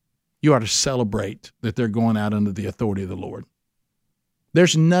 you ought to celebrate that they're going out under the authority of the Lord.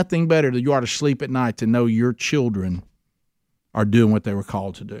 There's nothing better than you ought to sleep at night to know your children are doing what they were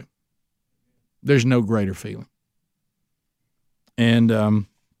called to do. There's no greater feeling. And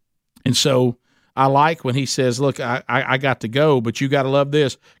so I like when he says, look, I got to go, but you got to love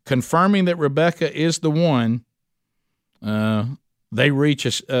this. Confirming that Rebekah is the one, they reach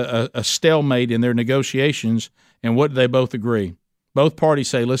a stalemate in their negotiations, and what do they both agree? Both parties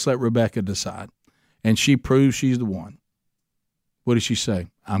say, let's let Rebekah decide. And she proves she's the one. What does she say?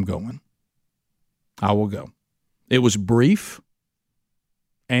 I'm going. I will go. It was brief,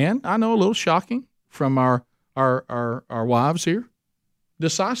 and I know a little shocking from our wives here.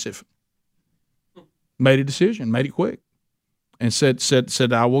 Decisive. Made a decision, made it quick, and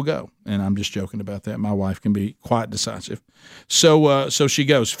said I will go. And I'm just joking about that. My wife can be quite decisive. So she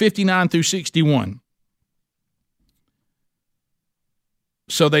goes 59 through 61.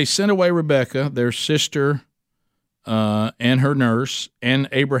 So they sent away Rebekah, their sister, and her nurse, and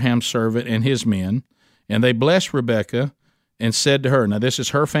Abraham's servant and his men, and they blessed Rebekah and said to her, now this is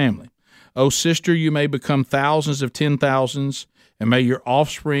her family, O sister, you may become thousands of 10,000s, and may your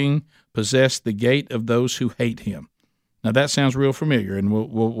offspring possess the gate of those who hate him. Now that sounds real familiar, and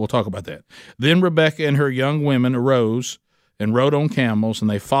we'll talk about that. Then Rebekah and her young women arose and rode on camels, and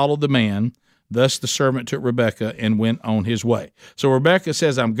they followed the man. Thus the servant took Rebekah and went on his way. So Rebekah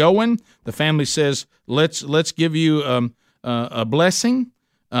says, I'm going. The family says, let's give you a blessing.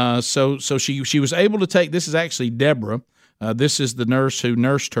 So she was able to take, this is actually Deborah. This is the nurse who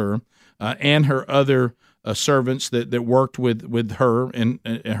nursed her, and her other servants that worked with her and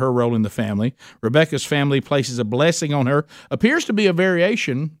her role in the family. Rebekah's family places a blessing on her. Appears to be a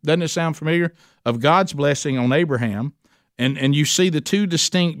variation, doesn't it sound familiar, of God's blessing on Abraham. And you see the two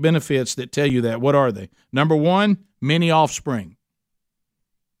distinct benefits that tell you that. What are they? Number one, many offspring.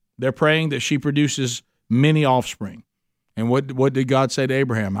 They're praying that she produces many offspring. And what did God say to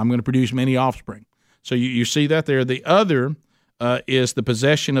Abraham? I'm going to produce many offspring. So you see that there. The other is the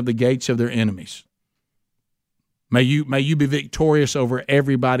possession of the gates of their enemies. May you be victorious over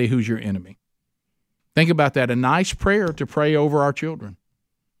everybody who's your enemy. Think about that. A nice prayer to pray over our children.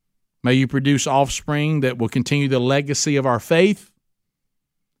 May you produce offspring that will continue the legacy of our faith.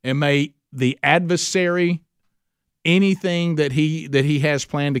 And may the adversary, anything that he has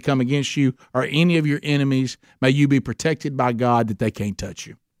planned to come against you or any of your enemies, may you be protected by God that they can't touch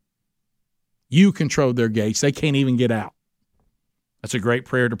you. You control their gates. They can't even get out. That's a great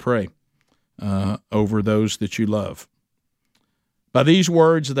prayer to pray over those that you love. By these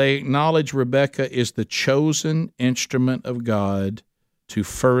words, they acknowledge Rebekah is the chosen instrument of God to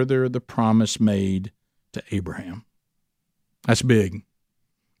further the promise made to Abraham. That's big.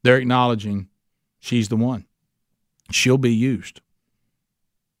 They're acknowledging she's the one. She'll be used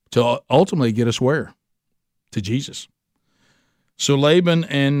to ultimately get us where? To Jesus. So Laban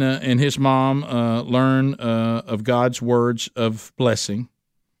and his mom learn of God's words of blessing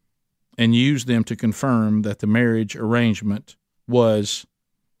and use them to confirm that the marriage arrangement was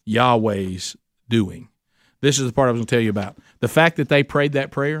Yahweh's doing. This is the part I was going to tell you about. The fact that they prayed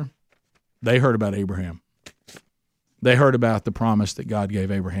that prayer, they heard about Abraham. They heard about the promise that God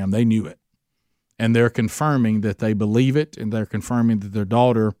gave Abraham. They knew it. And they're confirming that they believe it, and they're confirming that their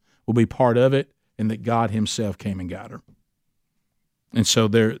daughter will be part of it, and that God himself came and got her. And so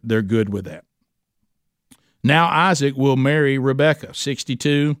they're good with that. Now Isaac will marry Rebekah,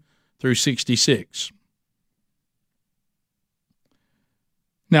 62 through 66.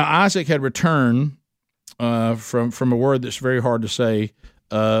 Now Isaac had returned from a word that's very hard to say,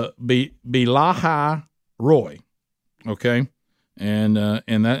 Belahai Roy, okay, and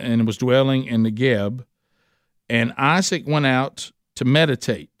it was dwelling in the Geb, and Isaac went out to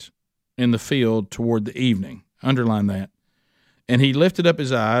meditate in the field toward the evening. Underline that. And he lifted up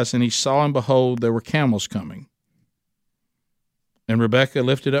his eyes, and he saw, and behold, there were camels coming. And Rebekah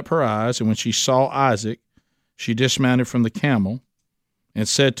lifted up her eyes, and when she saw Isaac, she dismounted from the camel and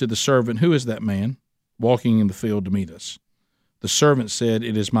said to the servant, "Who is that man walking in the field to meet us?" The servant said,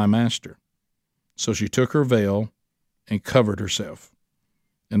 "It is my master." So she took her veil and covered herself.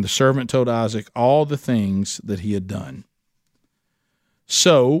 And the servant told Isaac all the things that he had done.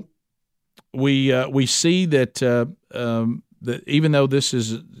 So we see that that even though this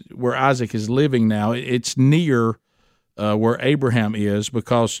is where Isaac is living now, it's near where Abraham is,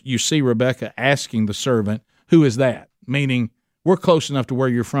 because you see Rebekah asking the servant, "Who is that?" Meaning, we're close enough to where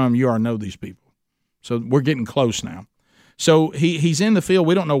you're from, you already know these people. So we're getting close now. So he's in the field.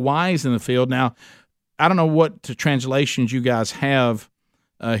 We don't know why he's in the field. Now, I don't know what translations you guys have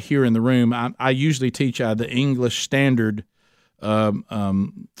here in the room. I usually teach out of the English Standard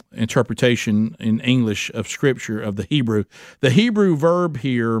interpretation in English of Scripture of the Hebrew. The Hebrew verb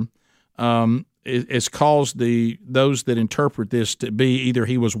here is caused those that interpret this to be either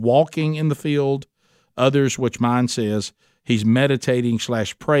he was walking in the field, others, which mine says, he's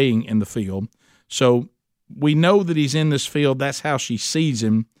meditating/praying in the field. So we know that he's in this field. That's how she sees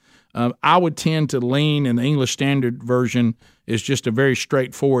him. I would tend to lean, in the English Standard Version is just a very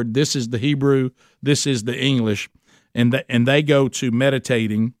straightforward, this is the Hebrew, this is the English, and they go to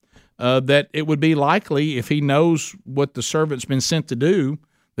meditating, that it would be likely, if he knows what the servant's been sent to do,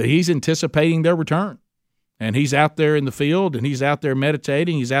 that he's anticipating their return. And he's out there in the field, and he's out there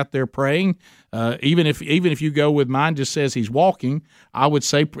meditating, he's out there praying. Even if you go with mine just says he's walking, I would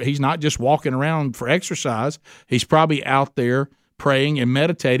say he's not just walking around for exercise. He's probably out there praying and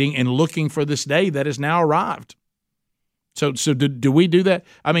meditating and looking for this day that has now arrived. So do we do that?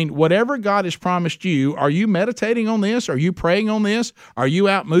 I mean, whatever God has promised you, are you meditating on this? Are you praying on this? Are you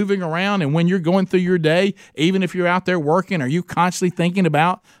out moving around? And when you're going through your day, even if you're out there working, are you constantly thinking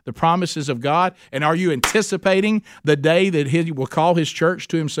about the promises of God? And are you anticipating the day that He will call His church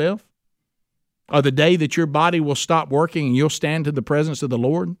to Himself? Or the day that your body will stop working and you'll stand to the presence of the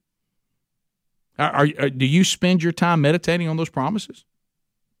Lord? Do you spend your time meditating on those promises?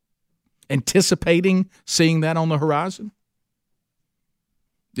 Anticipating seeing that on the horizon?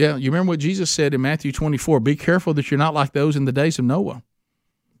 Yeah, you remember what Jesus said in Matthew 24, be careful that you're not like those in the days of Noah.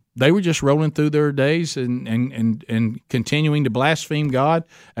 They were just rolling through their days and continuing to blaspheme God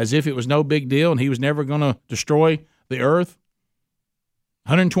as if it was no big deal and He was never going to destroy the earth.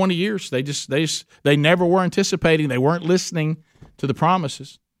 120 years, they never were anticipating, they weren't listening to the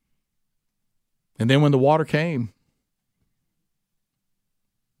promises. And then when the water came,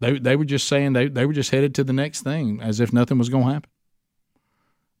 they were just saying they were just headed to the next thing as if nothing was going to happen.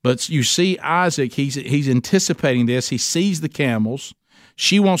 But you see Isaac, he's anticipating this. He sees the camels.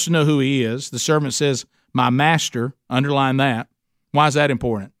 She wants to know who he is. The servant says, "My master," underline that. Why is that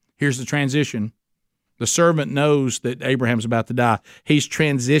important? Here's the transition. The servant knows that Abraham's about to die. He's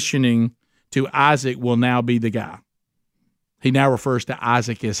transitioning to Isaac will now be the guy. He now refers to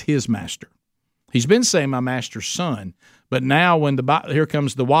Isaac as his master. He's been saying my master's son, but now when here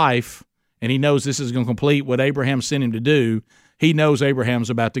comes the wife, and he knows this is going to complete what Abraham sent him to do, he knows Abraham's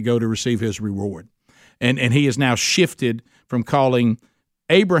about to go to receive his reward. And he has now shifted from calling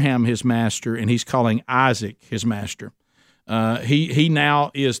Abraham his master, and he's calling Isaac his master. He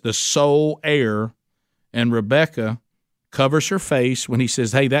now is the sole heir, and Rebekah covers her face when he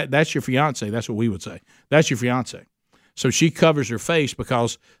says, "Hey, that's your fiance." That's what we would say. That's your fiance. So she covers her face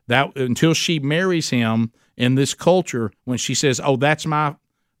because that until she marries him in this culture, when she says, "Oh, that's my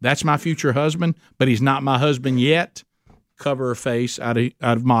future husband, but he's not my husband yet," cover her face out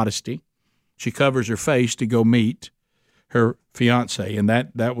of modesty. She covers her face to go meet her fiance, and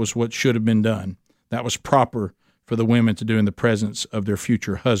that was what should have been done. That was proper for the women to do in the presence of their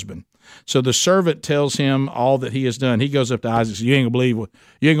future husband. So the servant tells him all that he has done. He goes up to Isaac and says, "You ain't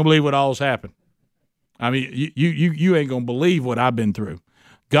gonna believe what all's happened. I mean, you ain't gonna believe what I've been through.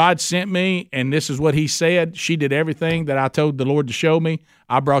 God sent me, and this is what He said. She did everything that I told the Lord to show me.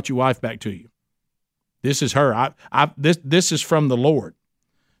 I brought your wife back to you. This is her. This is from the Lord."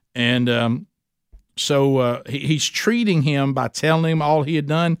 And so he's treating him by telling him all he had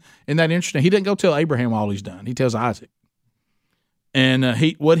done. Isn't that interesting? He didn't go tell Abraham all he's done. He tells Isaac. And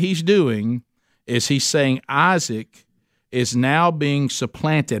what he's doing is he's saying, Isaac, is now being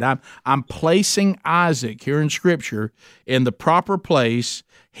supplanted. I'm placing Isaac here in Scripture in the proper place.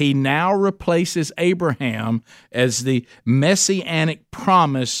 He now replaces Abraham as the messianic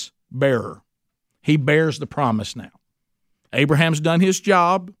promise bearer. He bears the promise now. Abraham's done his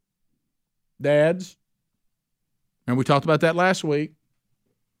job, dads. And we talked about that last week.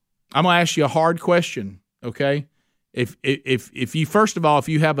 I'm going to ask you a hard question, okay? If you, first of all, if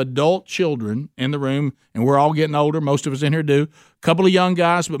you have adult children in the room, and we're all getting older, most of us in here do, a couple of young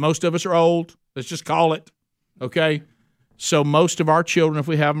guys, but most of us are old. Let's just call it, okay? So most of our children, if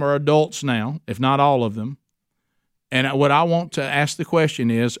we have them, are adults now, if not all of them. And what I want to ask the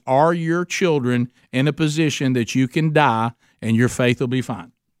question is, are your children in a position that you can die and your faith will be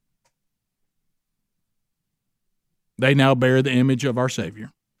fine? They now bear the image of our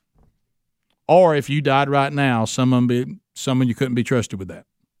Savior. Or if you died right now, someone you couldn't be trusted with that.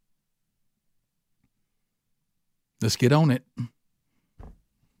 Let's get on it.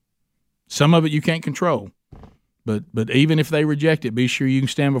 Some of it you can't control. But even if they reject it, be sure you can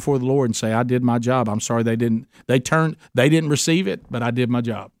stand before the Lord and say, I did my job. I'm sorry they didn't receive it, but I did my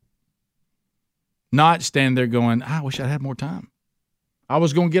job. Not stand there going, I wish I had more time. I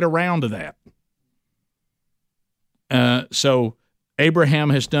was going to get around to that. So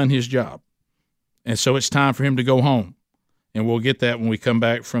Abraham has done his job. And so it's time for him to go home. And we'll get that when we come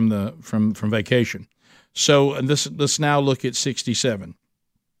back from vacation. So let's now look at 67.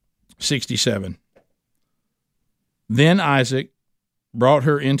 67. Then Isaac brought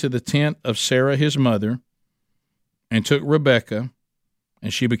her into the tent of Sarah his mother and took Rebekah,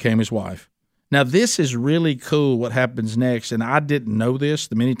 and she became his wife. Now this is really cool what happens next, and I didn't know this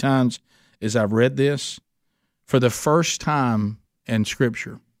the many times as I've read this. For the first time in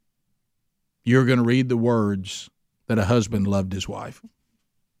Scripture, you're going to read the words that a husband loved his wife.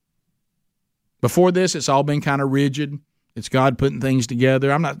 Before this, it's all been kind of rigid. It's God putting things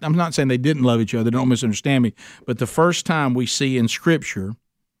together. I'm not saying they didn't love each other. Don't misunderstand me. But the first time we see in Scripture,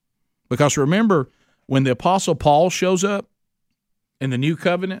 because remember when the Apostle Paul shows up in the New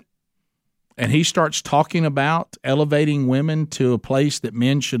Covenant and he starts talking about elevating women to a place that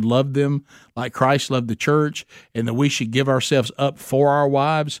men should love them like Christ loved the church and that we should give ourselves up for our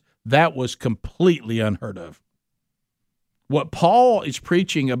wives, that was completely unheard of. What Paul is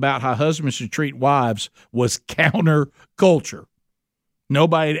preaching about how husbands should treat wives was counterculture.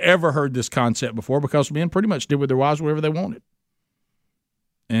 Nobody had ever heard this concept before because men pretty much did with their wives whatever they wanted.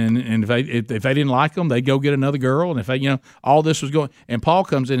 And if they didn't like them, they'd go get another girl. And if they, all this was going, and Paul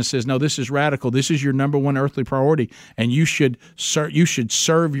comes in and says, no, this is radical. This is your number one earthly priority, and you should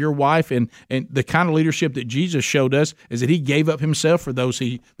serve your wife. And the kind of leadership that Jesus showed us is that he gave up himself for those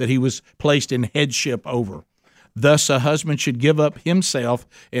that he was placed in headship over. Thus, a husband should give up himself,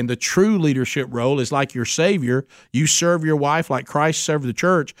 and the true leadership role is like your Savior. You serve your wife like Christ served the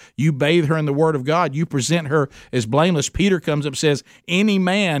church. You bathe her in the Word of God. You present her as blameless. Peter comes up and says, any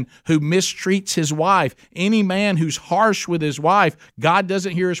man who mistreats his wife, any man who's harsh with his wife, God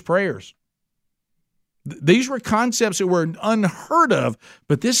doesn't hear his prayers. These were concepts that were unheard of,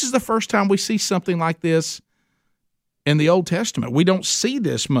 but this is the first time we see something like this in the Old Testament. We don't see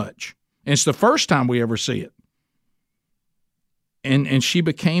this much, and it's the first time we ever see it. And she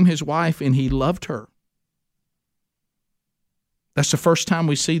became his wife, and he loved her. That's the first time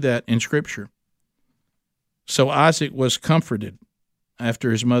we see that in Scripture. So Isaac was comforted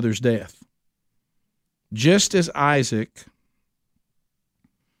after his mother's death. Just as Isaac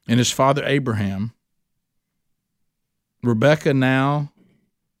and his father Abraham, Rebekah now,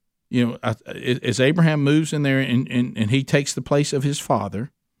 as Abraham moves in there and he takes the place of his father,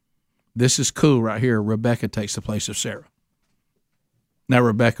 this is cool right here. Rebekah takes the place of Sarah. Now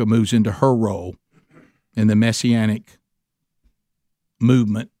Rebekah moves into her role in the messianic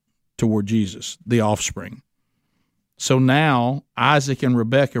movement toward Jesus, the offspring. So now Isaac and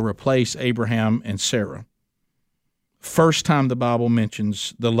Rebekah replace Abraham and Sarah. First time the Bible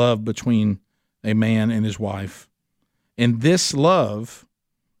mentions the love between a man and his wife. And this love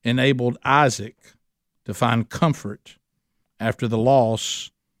enabled Isaac to find comfort after the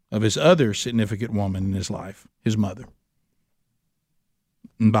loss of his other significant woman in his life, his mother.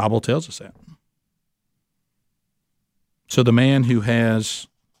 And the Bible tells us that. So the man who has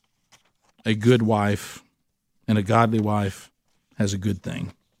a good wife and a godly wife has a good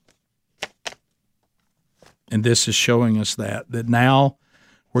thing. And this is showing us that now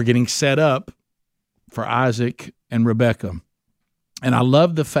we're getting set up for Isaac and Rebekah. And I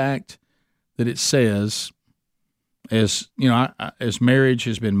love the fact that it says, as marriage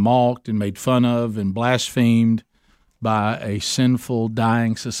has been mocked and made fun of and blasphemed by a sinful,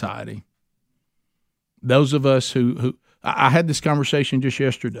 dying society, those of us who I had this conversation just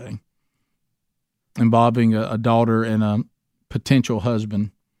yesterday involving a daughter and a potential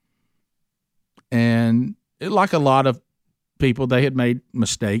husband. And like a lot of people, they had made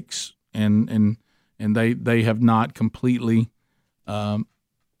mistakes and they have not completely, they're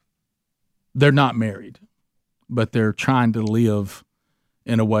not married, but they're trying to live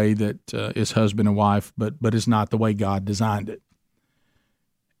in a way that is husband and wife, but is not the way God designed it.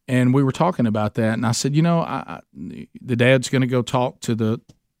 And we were talking about that, and I said, the dad's going to go talk to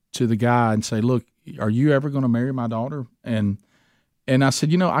the guy and say, look, are you ever going to marry my daughter? And I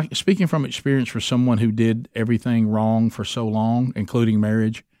said, speaking from experience for someone who did everything wrong for so long, including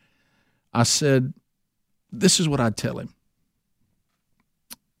marriage, I said, this is what I'd tell him.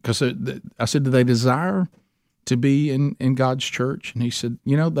 Because I said, do they desire to be in God's church? And he said,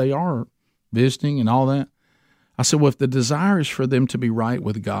 they are visiting and all that. I said, well, if the desire is for them to be right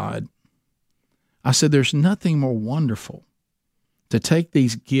with God, I said, there's nothing more wonderful to take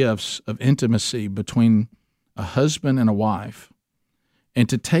these gifts of intimacy between a husband and a wife and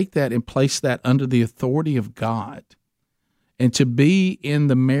to take that and place that under the authority of God and to be in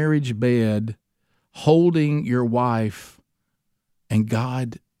the marriage bed holding your wife and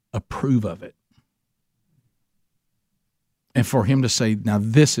God approve of it. And for him to say, now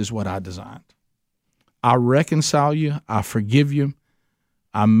this is what I designed. I reconcile you. I forgive you.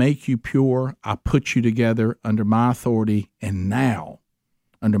 I make you pure. I put you together under my authority. And now,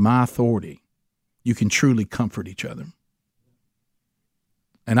 under my authority, you can truly comfort each other.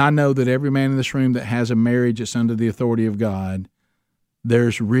 And I know that every man in this room that has a marriage that's under the authority of God,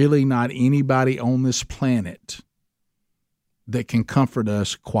 there's really not anybody on this planet that can comfort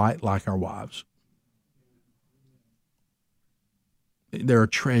us quite like our wives. They're a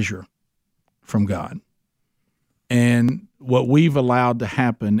treasure from God. And what we've allowed to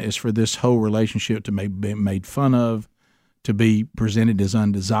happen is for this whole relationship to be made fun of, to be presented as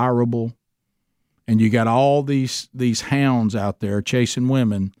undesirable. And you got all these hounds out there chasing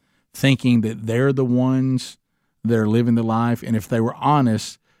women thinking that they're the ones that are living the life. And if they were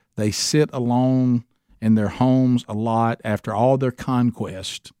honest, they sit alone in their homes a lot after all their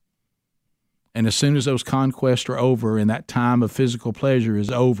conquest. And as soon as those conquests are over and that time of physical pleasure is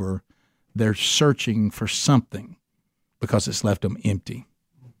over, they're searching for something because it's left them empty.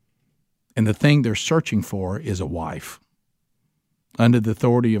 And the thing they're searching for is a wife under the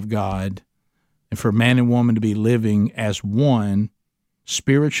authority of God, and for man and woman to be living as one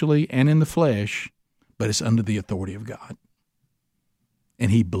spiritually and in the flesh, but it's under the authority of God. And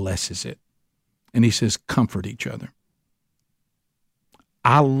he blesses it. And he says, comfort each other.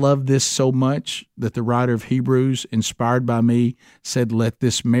 I love this so much that the writer of Hebrews, inspired by me, said, let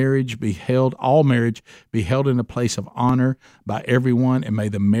this marriage be held, all marriage be held in a place of honor by everyone, and may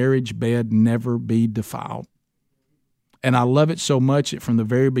the marriage bed never be defiled. And I love it so much that from the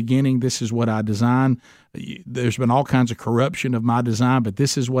very beginning, this is what I designed. There's been all kinds of corruption of my design, but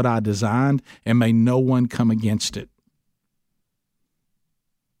this is what I designed, and may no one come against it.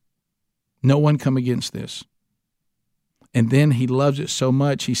 No one come against this. And then he loves it so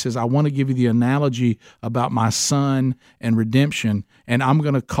much, he says, I want to give you the analogy about my son and redemption, and I'm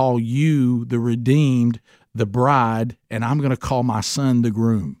going to call you the redeemed, the bride, and I'm going to call my son the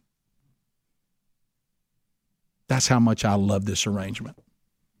groom. That's how much I love this arrangement.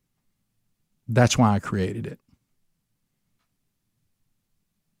 That's why I created it.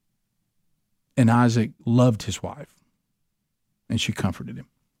 And Isaac loved his wife, and she comforted him.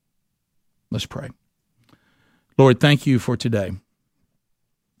 Let's pray. Lord, thank you for today.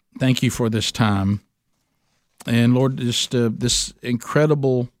 Thank you for this time. And Lord, just this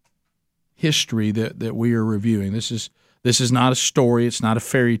incredible history that we are reviewing. This is not a story. It's not a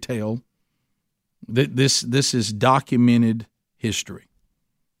fairy tale. This is documented history.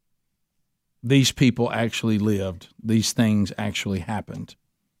 These people actually lived. These things actually happened.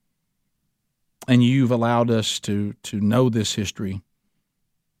 And you've allowed us to know this history,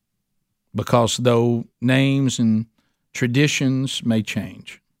 because though names and traditions may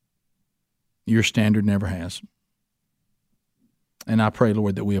change, your standard never has. And I pray,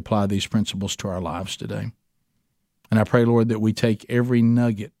 Lord, that we apply these principles to our lives today. And I pray, Lord, that we take every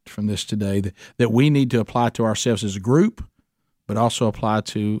nugget from this today that we need to apply to ourselves as a group, but also apply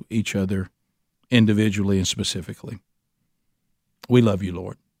to each other individually and specifically. We love you,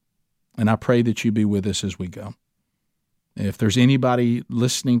 Lord. And I pray that you be with us as we go. If there's anybody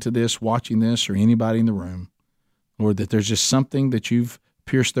listening to this, watching this, or anybody in the room, Lord, that there's just something that you've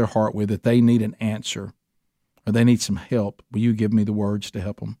pierced their heart with, that they need an answer or they need some help, will you give me the words to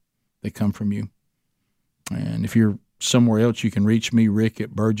help them that come from you? And if you're somewhere else, you can reach me, Rick,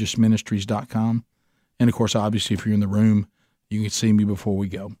 at burgessministries.com, And, of course, obviously, if you're in the room, you can see me before we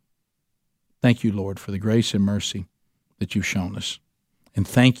go. Thank you, Lord, for the grace and mercy that you've shown us. And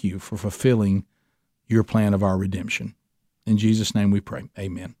thank you for fulfilling your plan of our redemption. In Jesus' name we pray.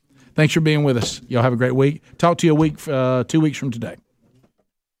 Amen. Thanks for being with us. Y'all have a great week. Talk to you 2 weeks from today.